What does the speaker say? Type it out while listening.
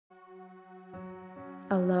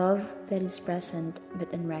A love that is present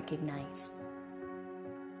but unrecognized.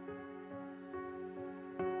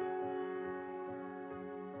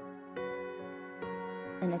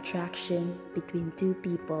 An attraction between two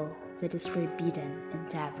people that is forbidden and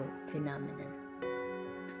taboo phenomenon.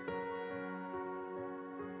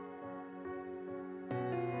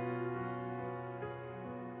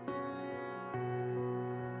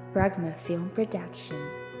 Pragma Film Production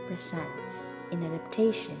presents an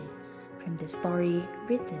adaptation from the story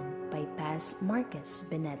written by Paz Marquez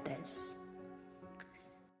Benitez.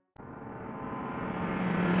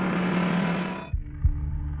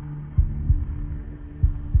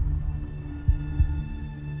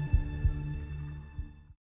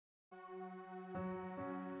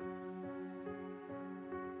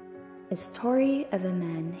 A story of a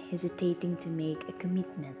man hesitating to make a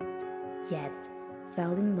commitment, yet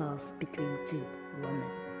fell in love between two women.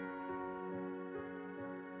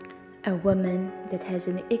 A woman that has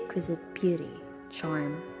an exquisite beauty,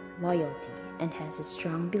 charm, loyalty, and has a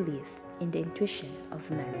strong belief in the intuition of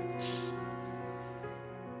marriage.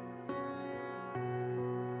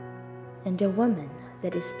 And a woman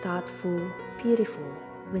that is thoughtful, beautiful,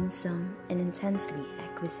 winsome, and intensely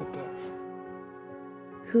acquisitive.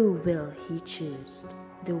 Who will he choose?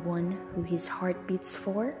 The one who his heart beats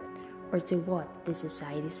for, or to what the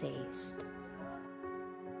society says?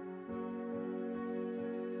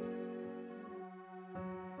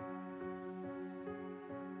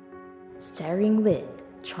 Starring with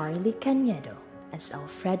Charlie Cañedo as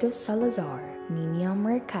Alfredo Salazar, Nina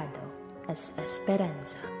Mercado as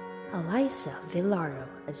Esperanza, Eliza Villaro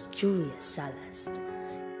as Julia Salas.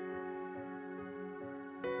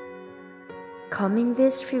 Coming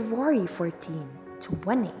this February 14,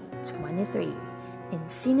 2023 in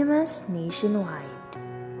cinemas nationwide.